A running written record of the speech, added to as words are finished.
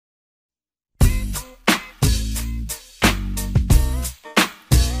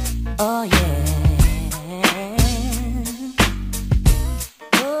Oh yeah.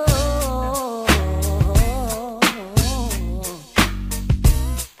 Oh.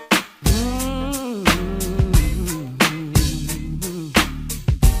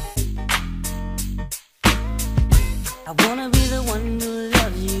 I wanna be the one who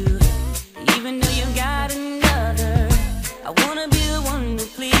loves you, even though you got another. I wanna be the one who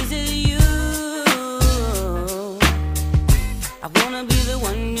pleases you. I wanna be the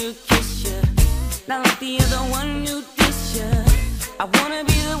one who kiss you, not like the other one who diss you. I wanna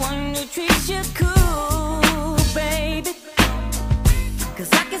be the one who treats you cool, baby.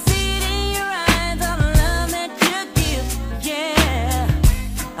 'Cause I can see it in your eyes, all the love that you give, yeah.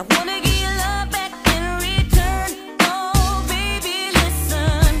 I wanna give you love back in return. Oh, baby,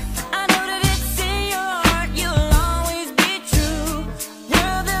 listen, I know that it's in your heart, you'll always be true.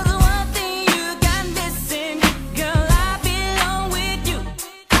 Girl, there's one thing you got missing. Girl, I belong with you.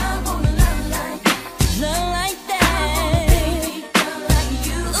 I wanna love like that. Love like that. Baby, girl like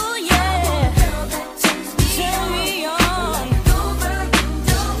you. Ooh, yeah. Girl that turns me on. Over and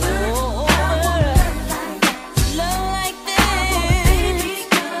over. Oh, I wanna love like that. Love like that. Baby,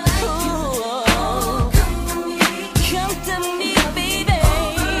 girl like you. Oh, come to me. Come to me, baby.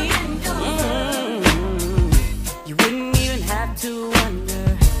 You wouldn't even have to wonder.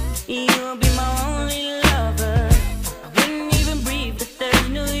 You'll be my only lover. I wouldn't even breathe if there's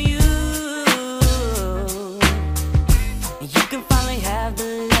no you. And you can finally have the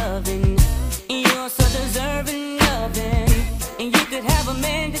loving. You're so deserving loving. And you could have a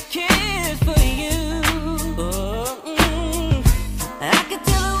man to kiss for you. Oh, I can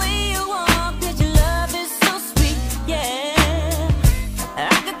tell the way you walk that your love is so sweet, yeah.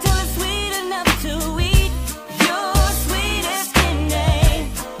 I can tell it's sweet enough to eat your sweetest candy.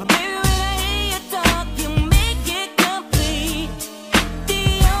 But baby, when I hear you talk, you make it complete. The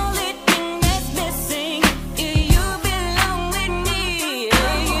only thing that's missing is you belong with me.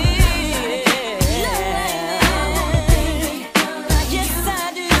 Yes, I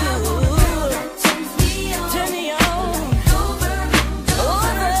do. Turn me on. Over and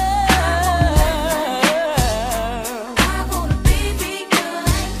over. I want a baby girl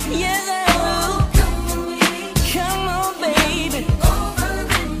like you. Yes, I do. Come to me. Come on, baby. Over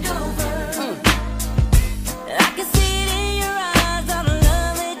and over. I can see it in your eyes, all the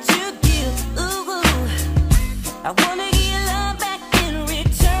love that you give. Ooh, I wanna give you love back in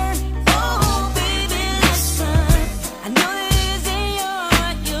return. Oh, baby, listen, I know that it's in your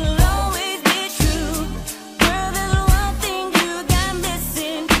heart, you'll always be true. Girl, there's one thing you got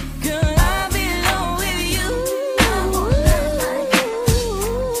missing. Girl, I belong with you. I wanna love like you.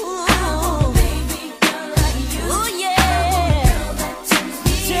 I want a baby girl like you. Ooh, yeah. Girl that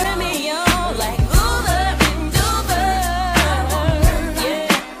turn me on like over and over. Yeah,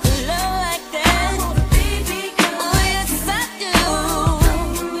 love like that. I want a baby girl. Oh, yes, I do.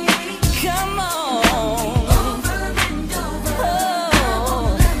 Come on. Over and over.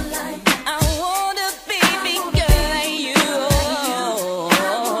 Oh, I want a baby girl like you.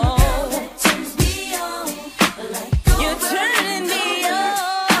 You're turning me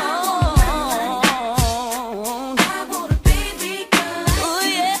on. I want a baby girl like you. Oh,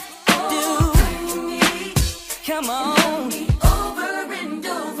 yeah, I do. Come on. Over and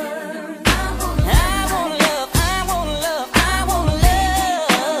over. I wanna love, I wanna love, I wanna love.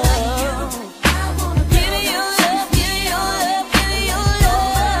 Give me your love, give me your love, give me your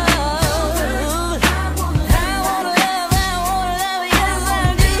love. I wanna love, yes, I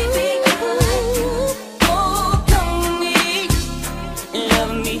do. Oh, come to me,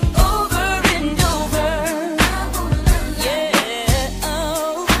 love me over and over. Yeah,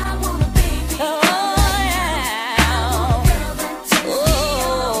 oh, oh, yeah.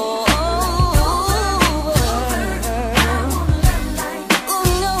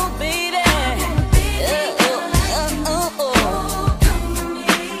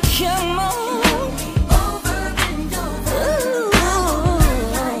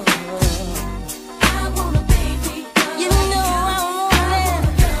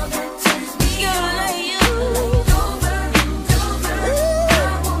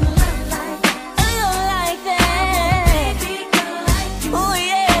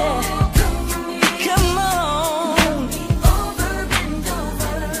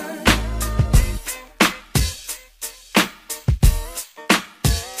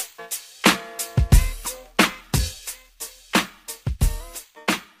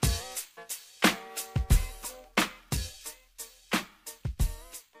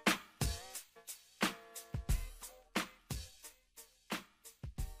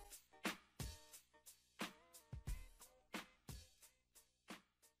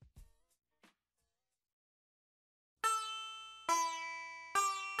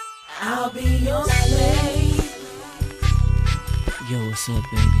 I'll be your slave. Yo, what's up,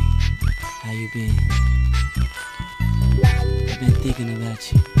 baby? How you been? I've been thinking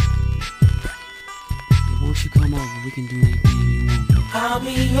about you. Hey, won't you come over? We can do anything you want. Baby. I'll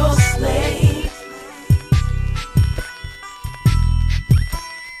be your slave.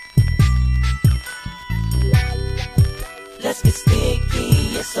 Let's get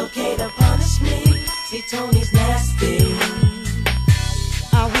sticky. It's okay to punish me. See, Tony's nasty.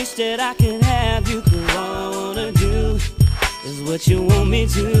 I wish that I could have you, 'cause all I wanna do is what you want me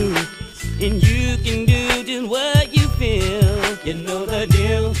to. And you can do just what you feel. You know the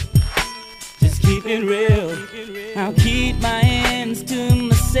deal. Just keep it real. I'll keep my hands to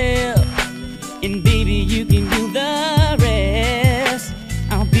myself, and baby, you can do the rest.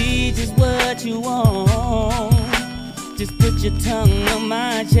 I'll be just what you want. Just put your tongue on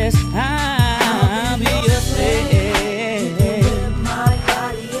my chest. I'll be your slave.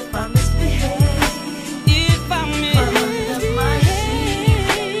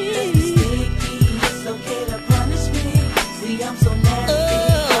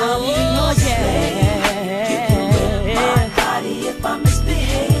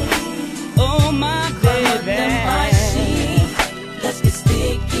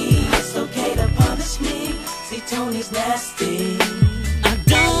 Tony's nasty. I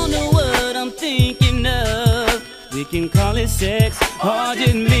don't know what I'm thinking of. We can call it sex or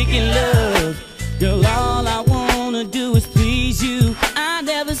just making love. Girl, all I wanna do is please you. I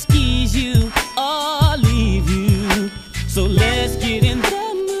never squeeze you or leave you. So let's get in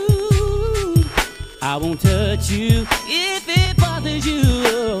the mood. I won't touch you if it bothers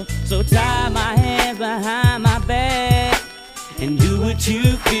you. So tie my hands behind my back and do what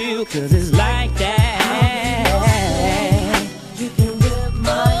you feel, 'cause it's like that. You can rip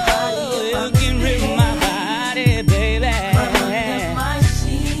my body, you can rip my body, baby. From under my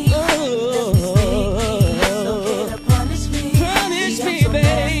sheets, it's okay to punish me. Punish me,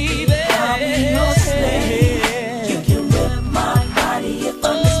 baby. I'll be your slave. You can rip my body if I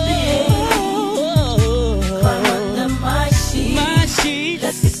misbehave. Climb under my sheets,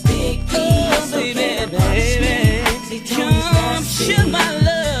 let's get sticky. It's okay to punish me. Come share my love.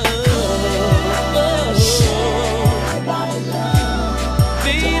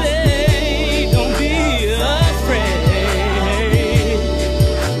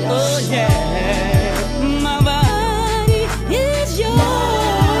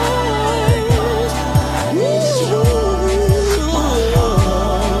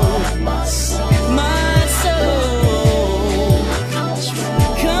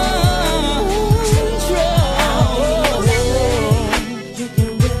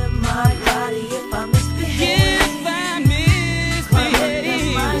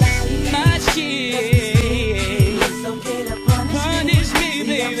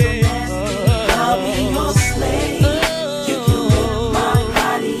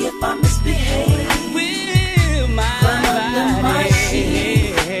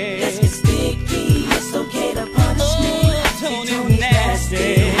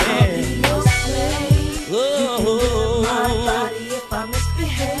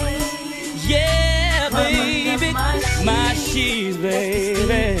 My she's,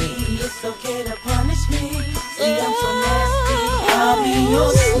 baby. It's okay to punish me. See, I'm so nasty. I'll be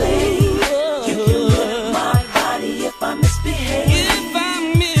your slave. You can rip my body if I misbehave. If I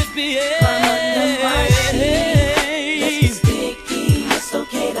misbehave. Climb under my sheets. Let's get sticky. It's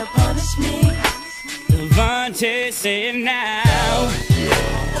okay to punish me. Devontae, say it now.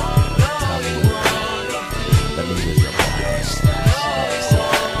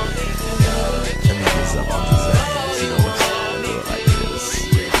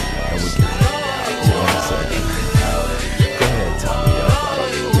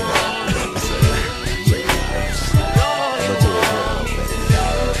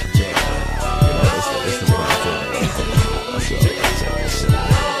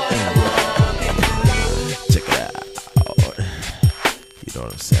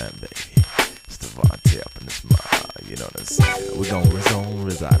 We gon'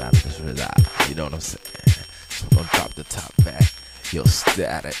 reside after this reside. You know what I'm saying? So we're gonna drop the top back. Yo,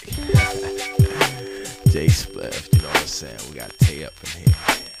 static. J Spliff, you know what I'm saying? We got Tay up in here.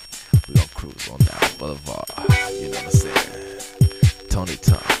 We gon' cruise on down Boulevard. You know what I'm saying? Tony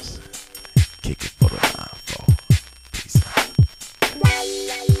Thompson. Kick it for the 9-4. Peace out.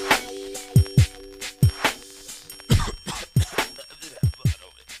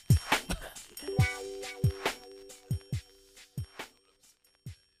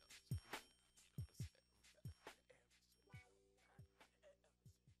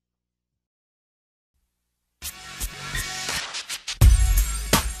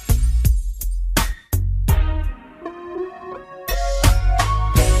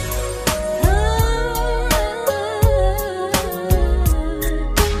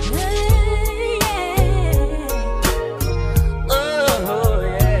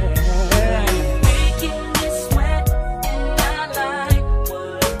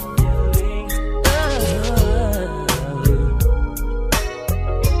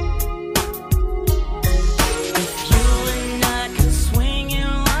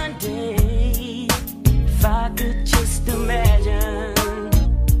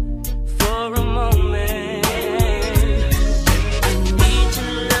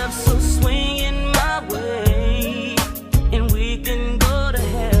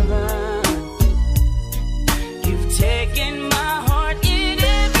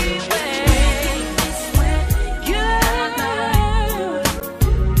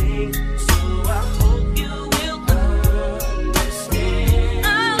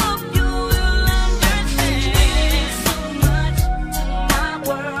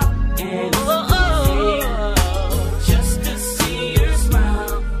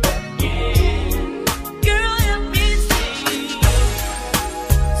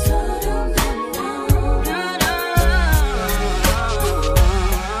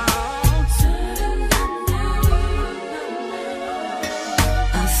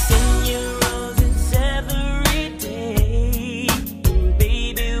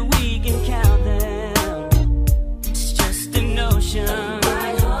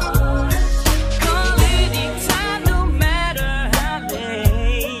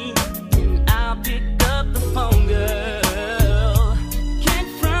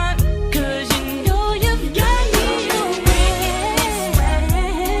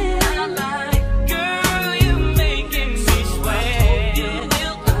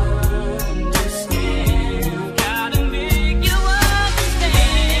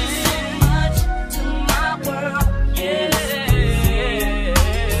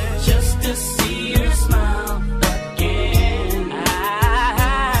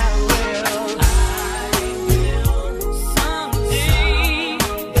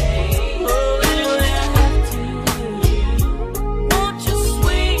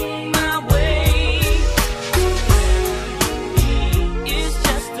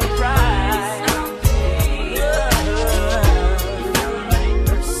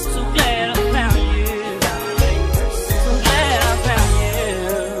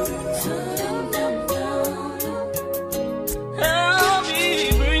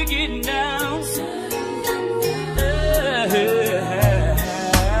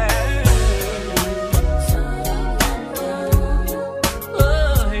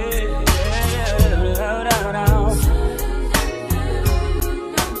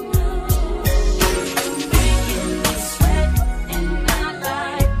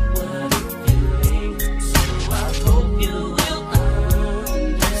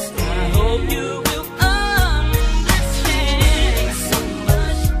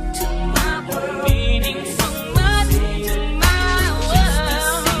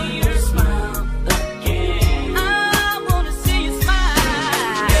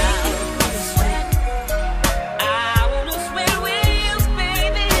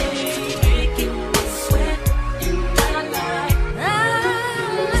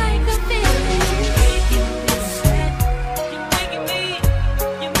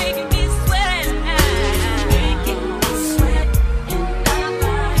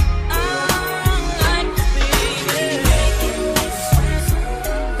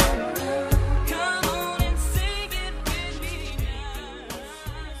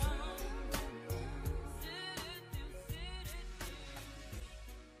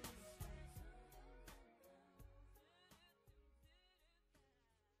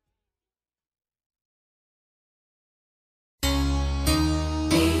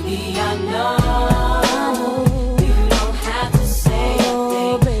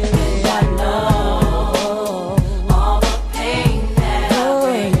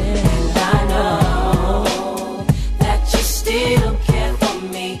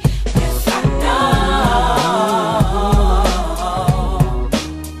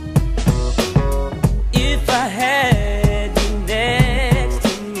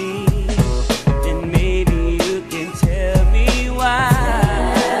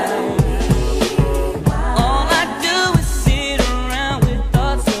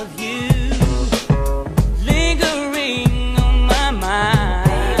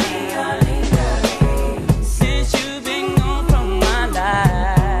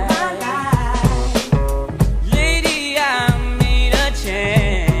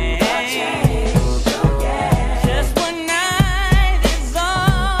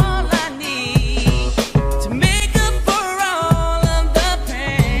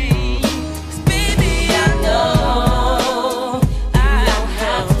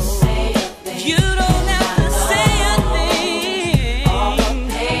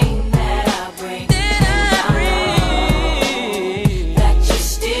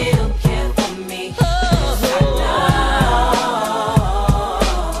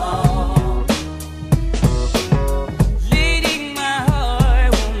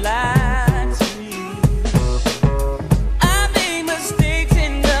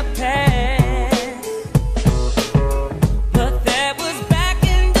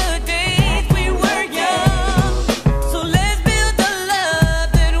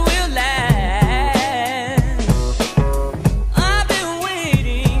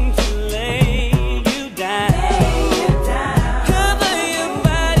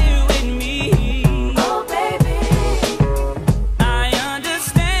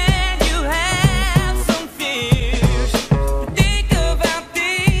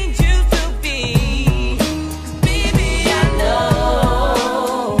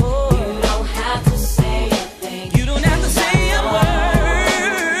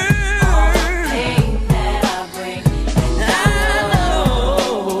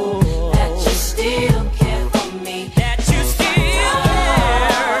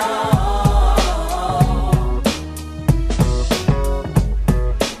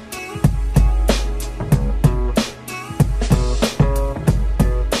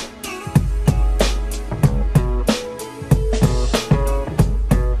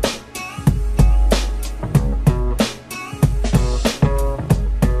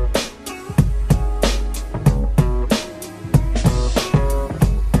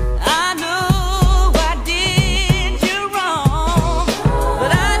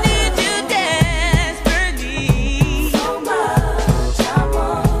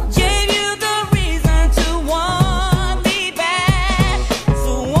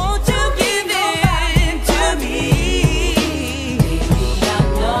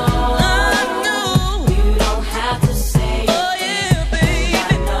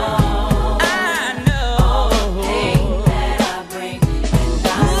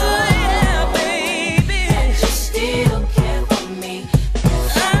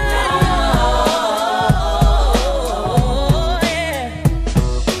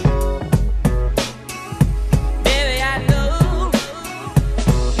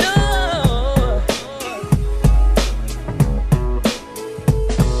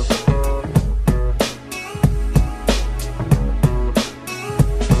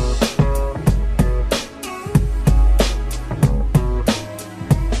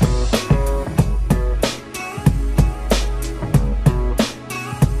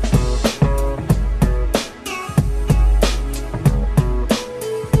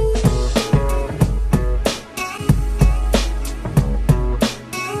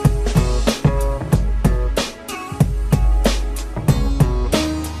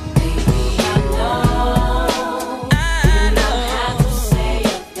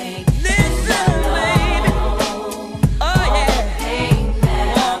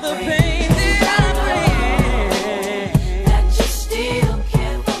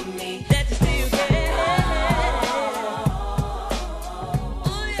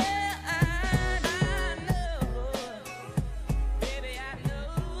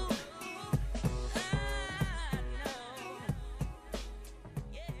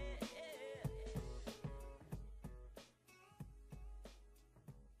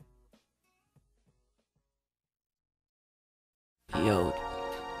 Yo,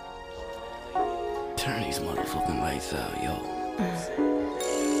 turn these motherfucking lights out, yo. It's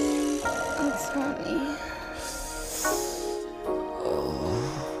funny.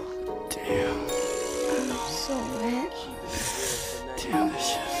 Oh, damn. I'm so wet. Damn, this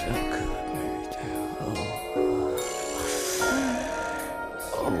shit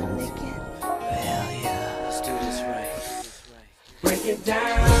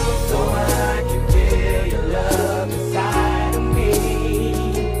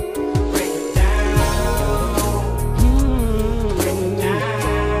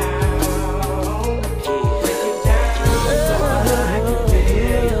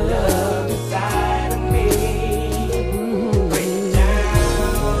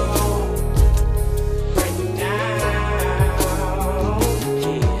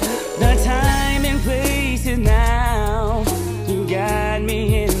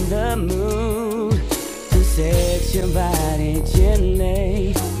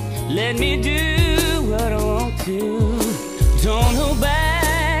let me do what I want to. Don't hold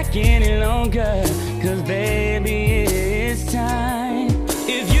back any longer, 'cause baby, it's time.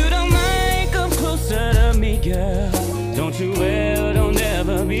 If you don't mind, come closer to me, girl. Don't you ever, don't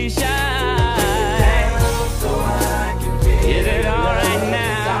ever be shy. Is it alright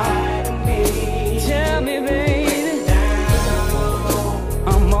now? Tell me, baby,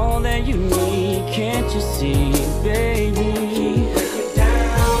 I'm all that you need. Can't you see, baby?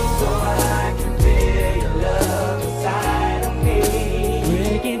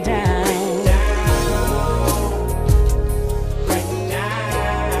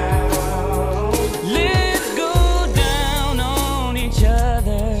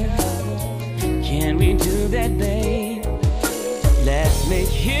 Make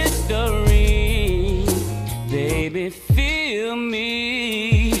history, baby, feel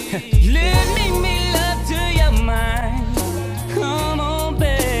me. Let me make love to your mind. Come on,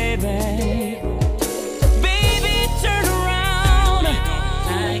 baby. Baby, turn around,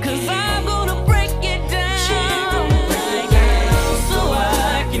 'cause I'm gonna break it down, so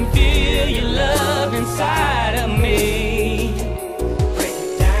I can feel your love inside of me.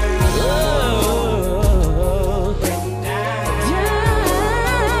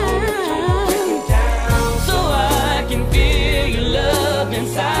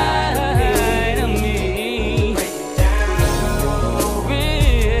 Inside of me,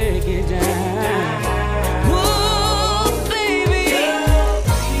 break it down. Ooh, baby,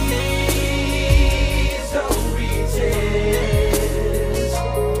 please don't resist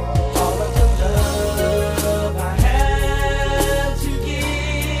all of the love I have to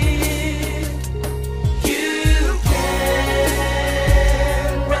give. You can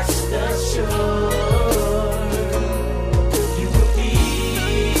rest assured you will be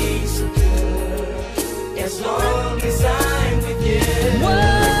as long as I'm with you. Whoa,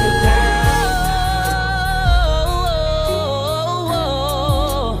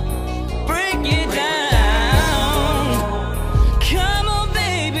 break it down. Come on,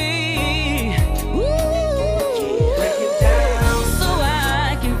 baby. Woo. Break it down so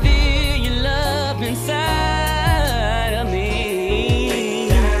I can feel your love inside of me.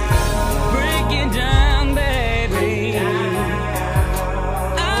 Break it down, baby.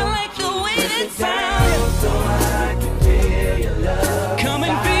 I like the way that sounds. So I can feel your love. Come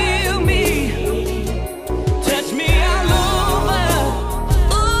and feel me. Touch me all over.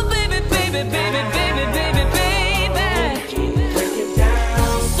 Ooh, baby, baby, baby, baby, baby, baby. Break it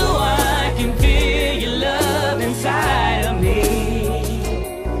down so I can feel your love inside of me.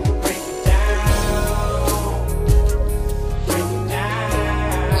 Break it down. Break it down.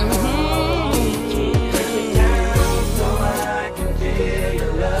 Break it down so I can feel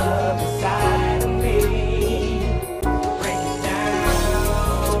your love inside of me. Break it down.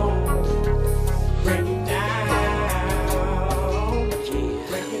 Break it down.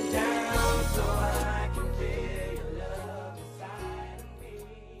 Break it down so I can feel your love inside of me.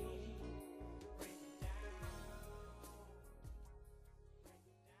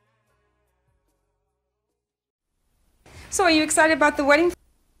 So, are you excited about the wedding?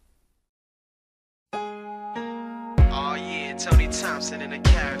 Oh yeah, Tony Thompson and the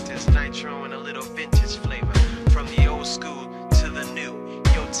characters, nitro and a little vintage flavor. From the old school to the new,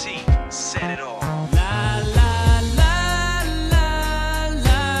 your team set it all.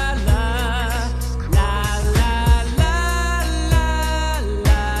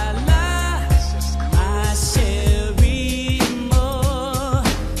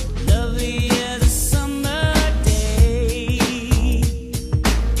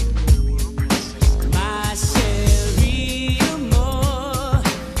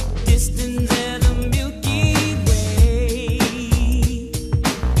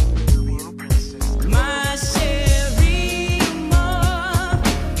 Princess.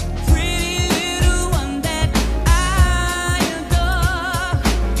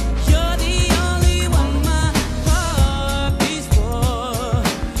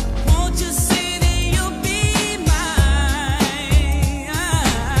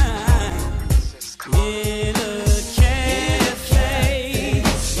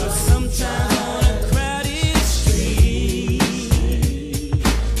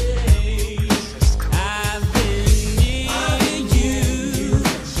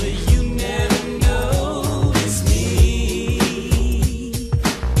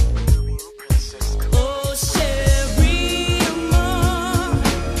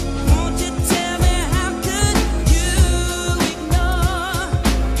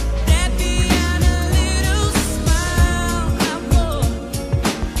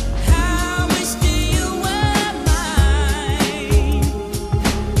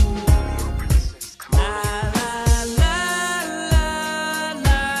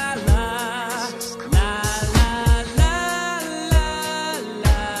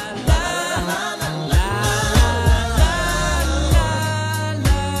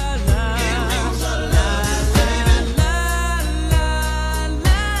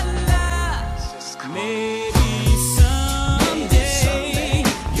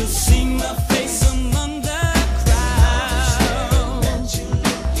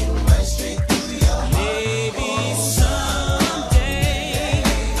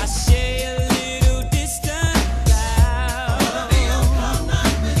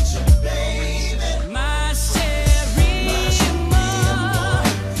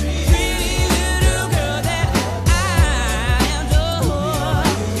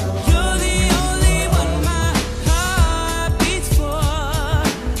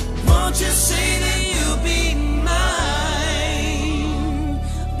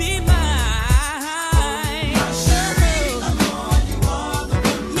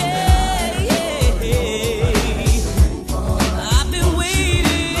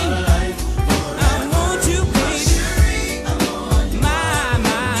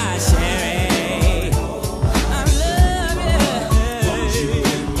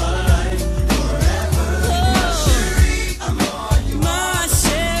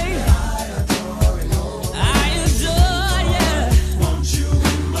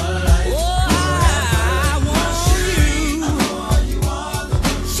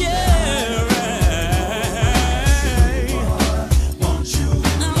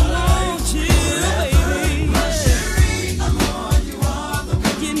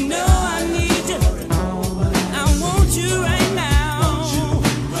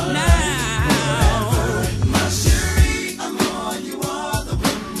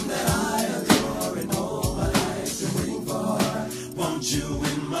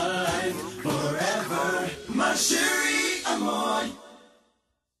 chérie à moi.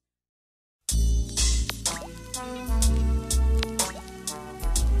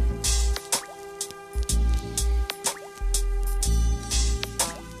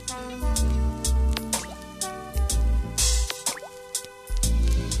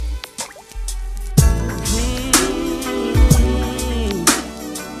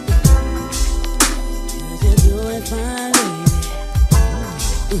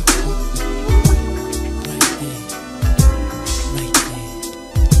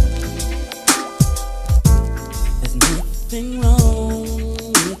 Nothing wrong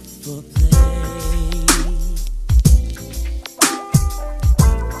with foreplay.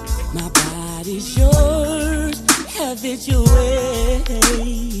 My body's yours, have it your way.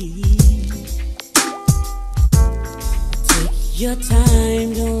 Take your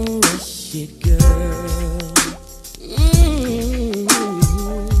time, don't rush it, girl.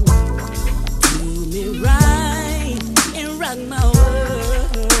 Do me right and rock my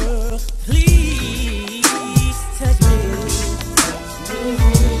world. Please touch me.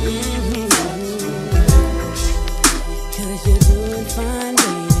 Cause you're doing fine,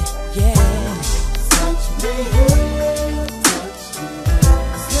 baby, yeah. Touch me,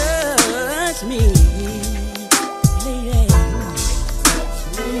 touch me, lady.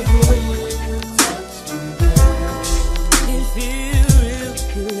 It feels real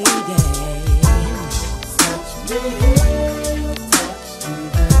good, lady.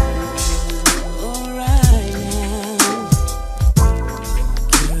 Alright now,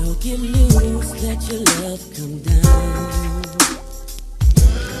 girl, get loose, let your love come down.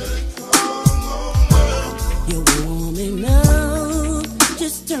 You're warm enough,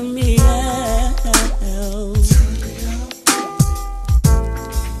 just turn me out.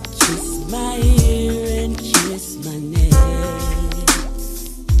 Kiss my ear and kiss my neck.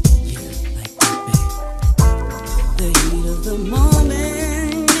 Yeah, like that, babe. The heat of the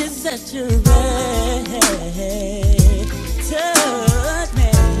moment is at your back. Touch me.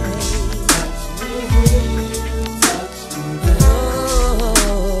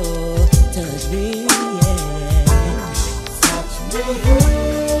 Oh, touch me, yeah.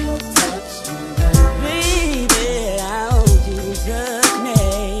 Baby, I want you to touch me.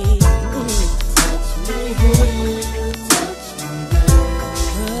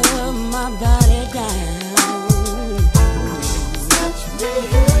 Rub my body down.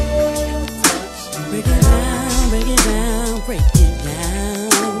 Break it down, break it down, break it down.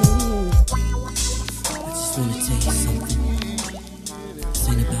 I just wanna tell you something. This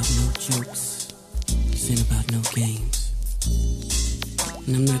ain't about no jokes. This ain't about no games.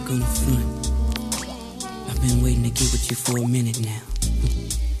 And I'm not gonna front. I've been waiting to get with you for a minute now.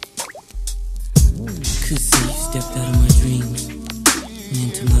 I could say you stepped out of my dreams and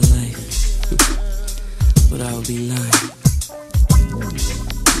into my life, but I would be lying.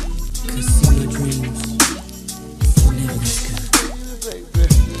 Cause see, my dreams were never this good.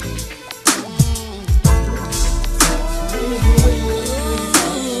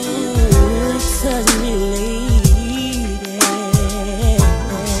 Touch me, lady.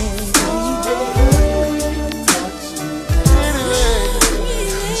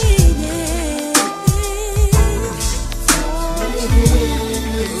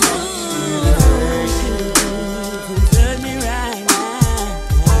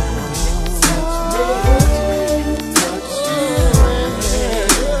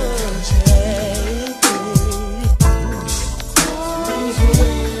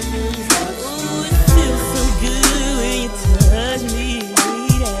 Touch me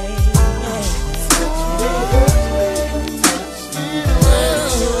right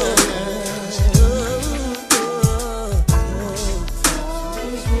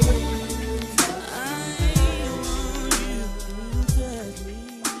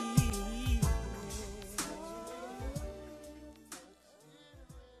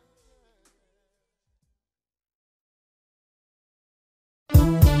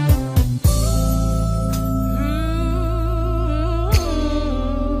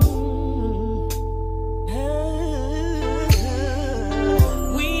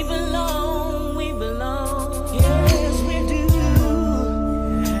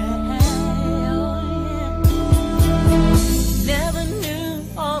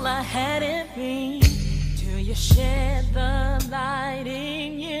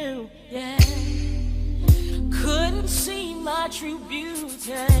true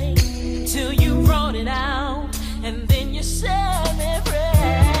beauty till you brought it out, and then you set me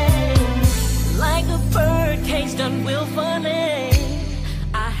free. Like a bird caged unwillfully,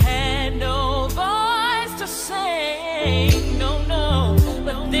 I had no voice to sing, no, no.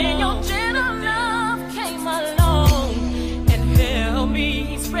 But then your gentle love came alive.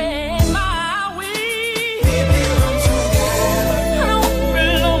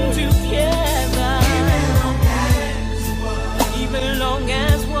 belong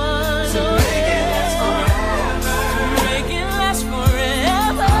as one. So make it last forever. Make it last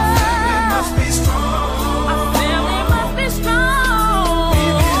forever. Our family must be strong. Our family must be strong.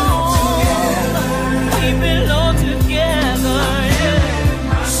 We belong together.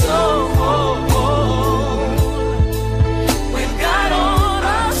 Yeah. So we've got on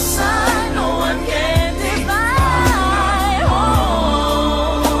our side. No one can divide.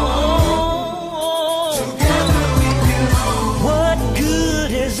 Together we belong. What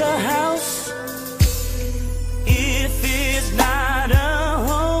good is a house if it's not a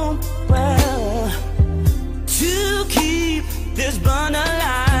home? Well, to keep this bond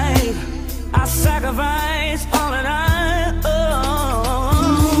alive, I sacrifice all that I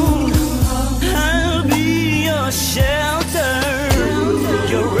own. I'll be your shelter,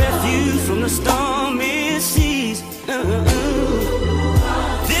 your refuge from the stormy seas.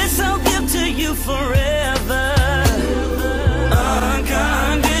 This I'll give to you forever,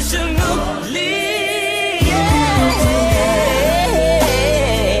 unconditionally.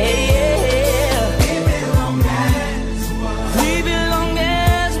 We belong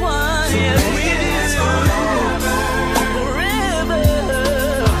as one. Yes, we do. Forever.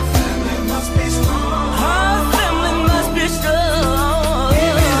 Our family must be strong. Our family must be strong.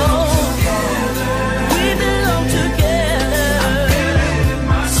 We belong together.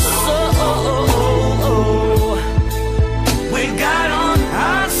 So we got on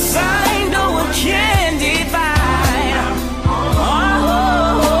our side. No one can divide our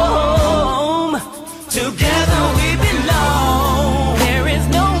home. Together we belong. There is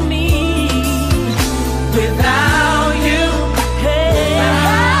no me without you. Hey,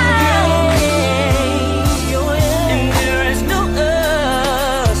 and there is no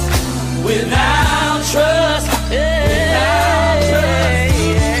us without trust.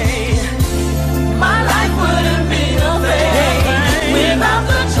 My life wouldn't be the same without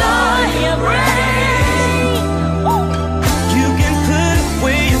the joy you bring. You can put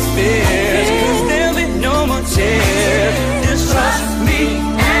away your fears, 'cause there'll be no more tears. Just trust me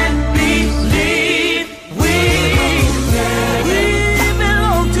and believe. We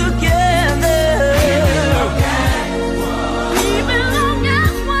belong together. We belong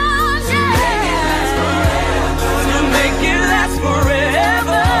as one. To make it last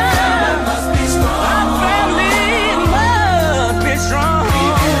forever. Our family must be strong.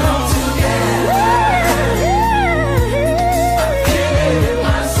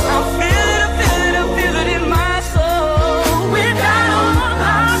 I feel it in my soul. We got on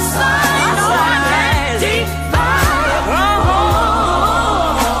our side. No one can divide. Oh,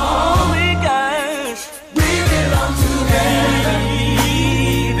 we belong together. We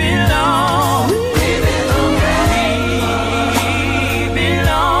belong. We belong. We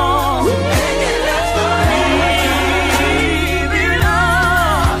belong. Make it last forever. We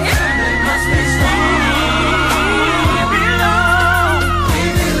belong. Family must be strong. We belong. We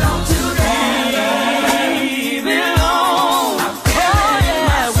belong together. We belong. Oh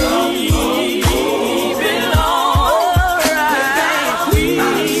yeah, we belong. Right. We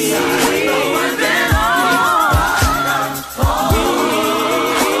belong.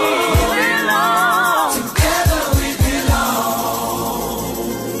 Together we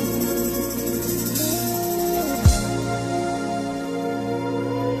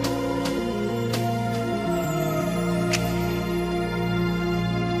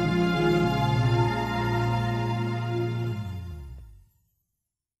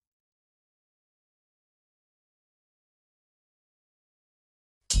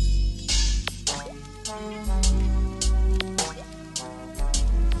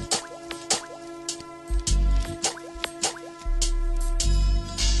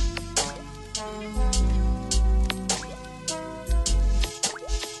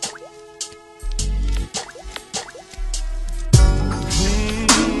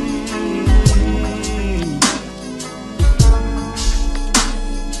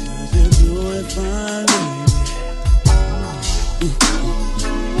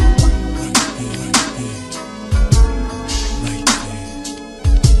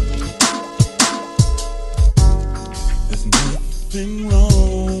nothing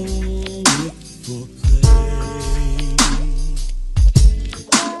wrong with foreplay.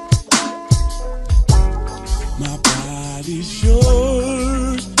 My body's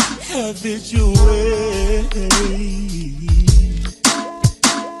yours, have it your way.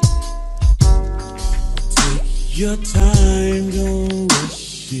 Take your time, don't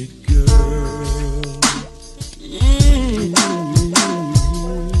rush it, girl.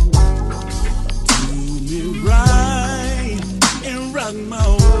 Do me right and rock my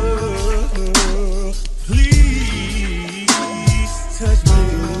world. Please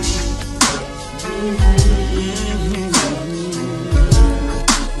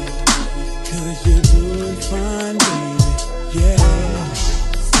 'Cause you're doing fine, baby. Yeah.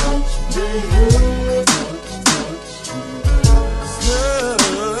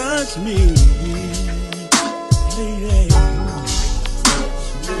 Touch me, lady.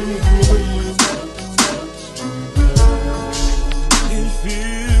 It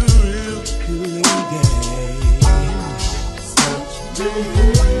feels real good, lady.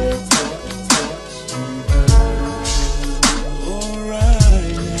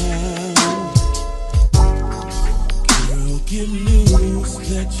 Alright now, girl, get loose,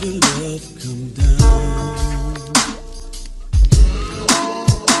 let your love come down.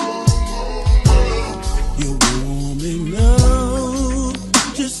 You're warm enough,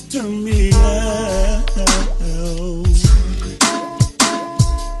 just turn me out.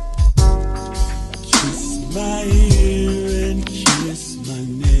 Kiss my ear and kiss my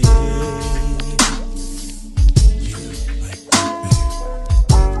neck. You like that, babe.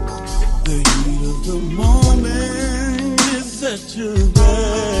 The heat of the moment is such a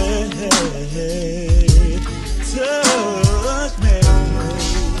bad touch me.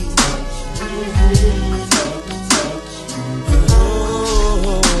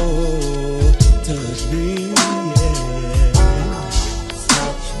 Oh, touch me, yeah.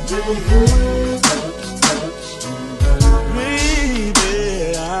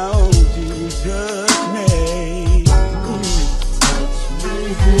 Baby, I want you to touch me.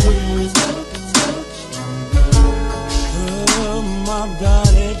 Oh, my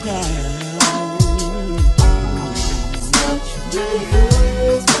body down.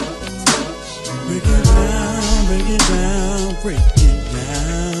 Break it down, break it down, break it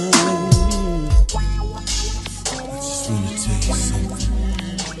down. I just wanna tell you something.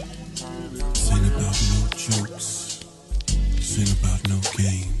 This ain't about no jokes. This ain't about no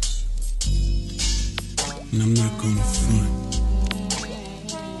games. And I'm not gonna front.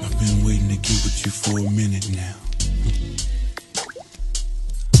 I've been waiting to get with you for a minute now.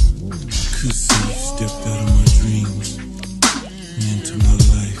 I could say you stepped out of my dreams and into my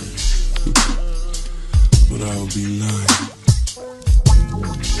life, but I'll be lying.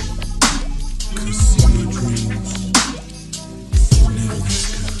 'Cause see, my dreams were never this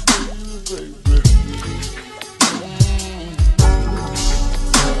good.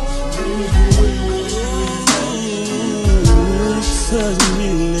 Touch me.